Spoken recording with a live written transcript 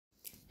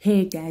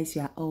Hey guys,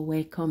 you are all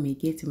welcome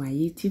again to my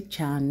YouTube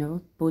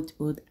channel. Both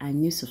old and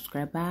new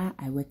subscriber,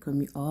 I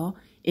welcome you all.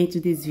 In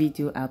today's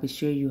video, I'll be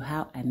showing you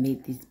how I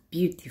made this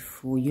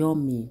beautiful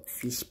yummy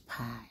fish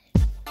pie.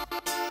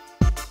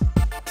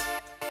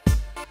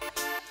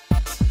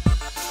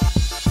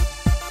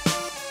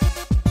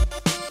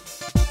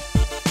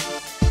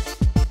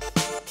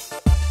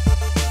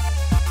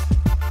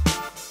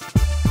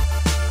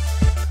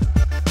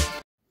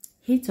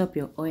 Heat up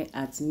your oil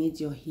at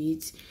medium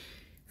heat.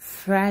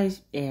 Fry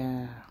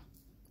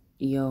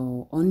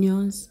your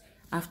onions.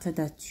 After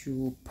that,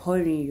 you pour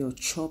in your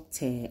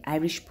chopped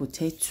Irish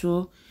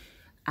potato.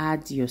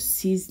 Add your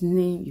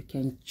seasoning. You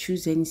can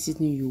choose any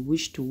seasoning you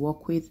wish to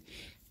work with.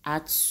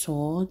 Add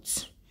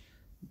salt.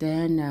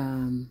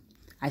 Then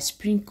I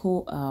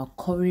sprinkle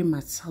curry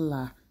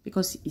masala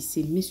because it's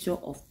a mixture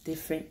of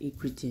different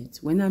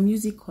ingredients. When I'm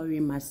using curry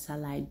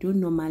masala, I don't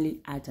normally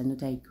add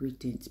another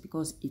ingredient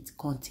because it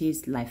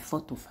contains like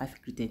 4 to 5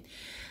 ingredients.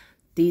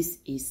 This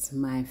is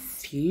my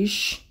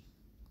fish.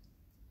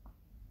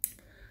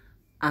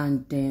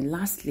 And then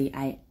lastly,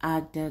 I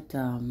added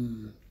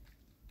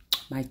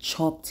my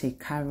chopped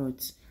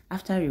carrots.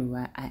 After a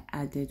while, I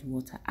added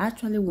water. I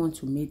actually want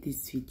to make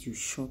this video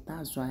short.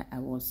 That's why I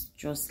was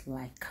just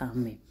like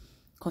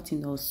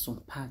cutting out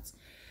some parts.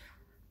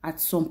 At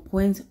some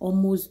point,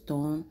 almost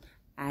done,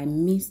 I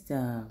mixed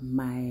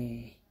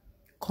my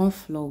corn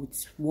flour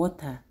with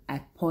water.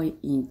 I pour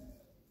in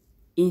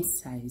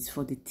inside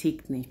for the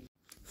thickness.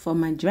 For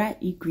my dry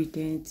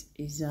ingredient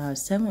is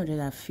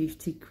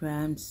 750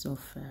 grams of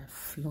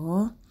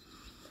flour,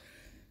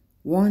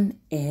 1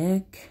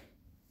 egg,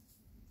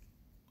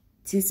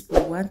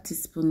 1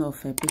 teaspoon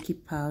of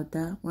baking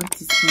powder, 1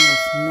 teaspoon of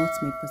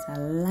nutmeg because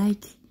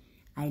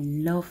I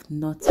love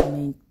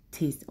nutmeg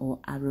taste or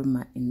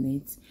aroma in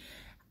it.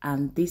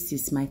 And this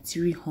is my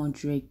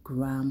 300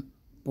 gram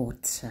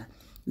butter.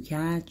 You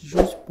can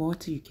use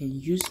butter, you can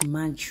use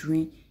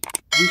margarine,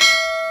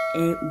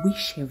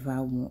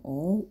 whichever one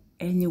or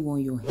anyone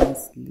your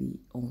hands lay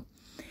on.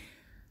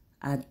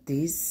 At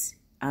this,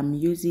 I'm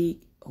using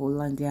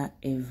Hollandia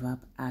Evap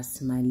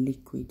as my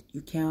liquid.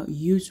 You can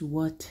use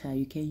water,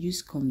 you can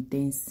use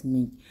condensed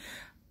milk,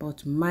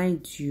 but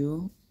mind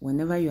you,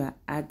 whenever you are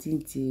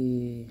adding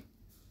the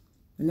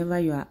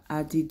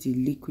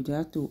liquid, you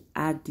have to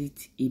add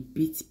it a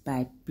bit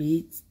by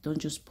bit. Don't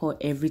just pour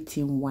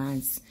everything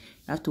once.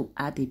 You have to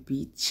add a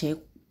bit, check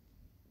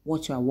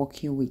what you are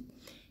working with.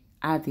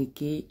 Add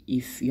again.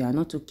 If you are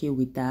not okay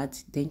with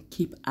that, then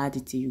keep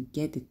adding till you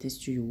get the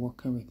texture you're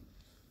working with.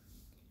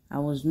 I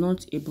was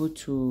not able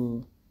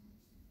to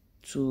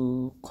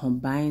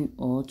combine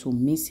or to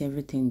mix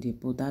everything in the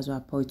bowl. That's why I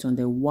put it on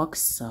the work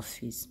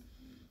surface.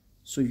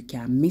 So you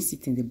can mix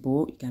it in the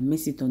bowl, you can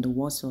mix it on the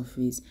work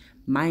surface.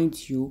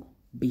 Mind you,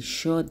 be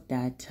sure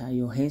that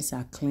your hands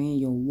are clean,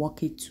 your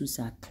working tools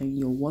are clean,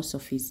 your work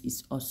surface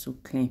is also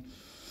clean.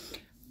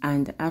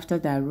 And after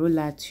that, roll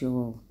out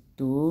your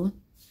dough.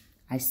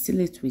 I seal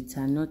it with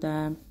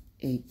another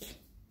egg.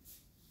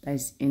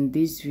 That's in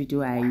this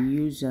video, I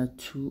use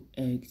 2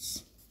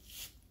 eggs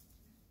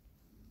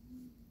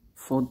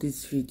for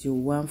this video.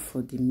 One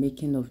for the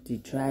making of the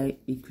dry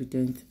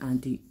ingredient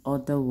and the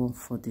other one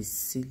for the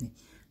sealing.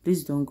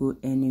 Please don't go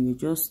anywhere.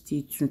 Just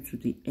stay tuned to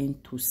the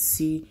end to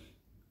see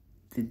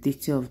the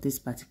detail of this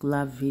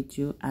particular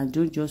video. And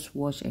don't just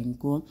watch and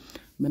go.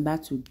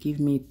 Remember to give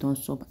me a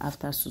thumbs up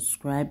after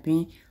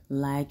subscribing,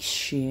 like,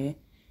 share.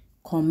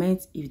 Comment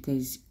if there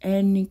is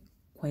any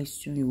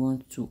question you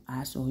want to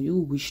ask or you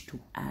wish to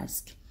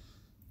ask.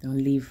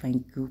 Don't leave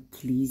and go,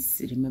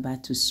 please. Remember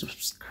to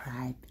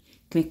subscribe.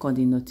 Click on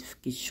the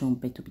notification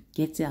bell to be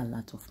getting a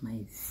lot of my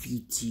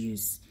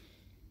videos.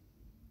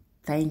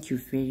 Thank you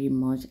very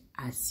much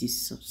as you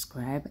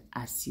subscribe,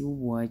 as you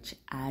watch,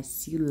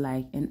 as you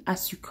like, and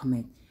as you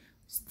comment.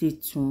 Stay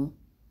tuned.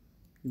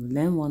 You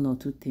learn 1 or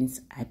 2 things,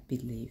 I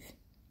believe.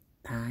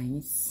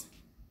 Thanks.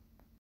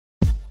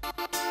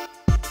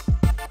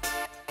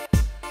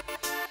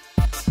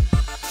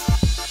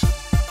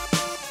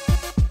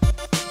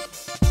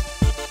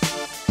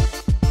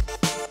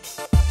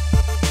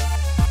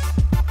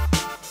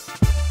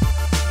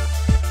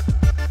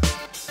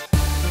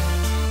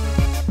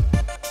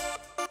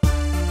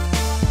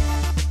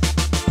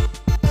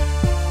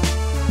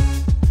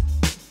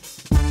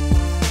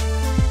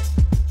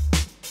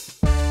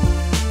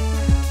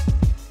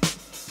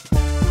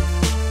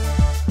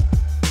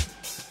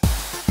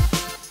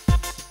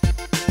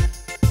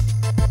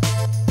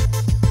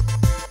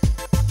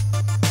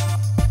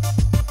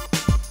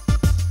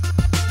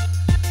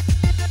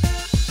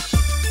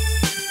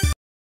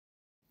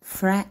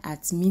 Fry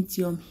at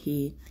medium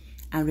heat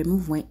and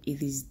remove when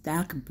it is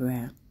dark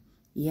brown.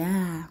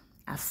 Yeah,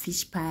 a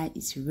fish pie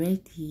is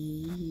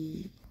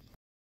ready.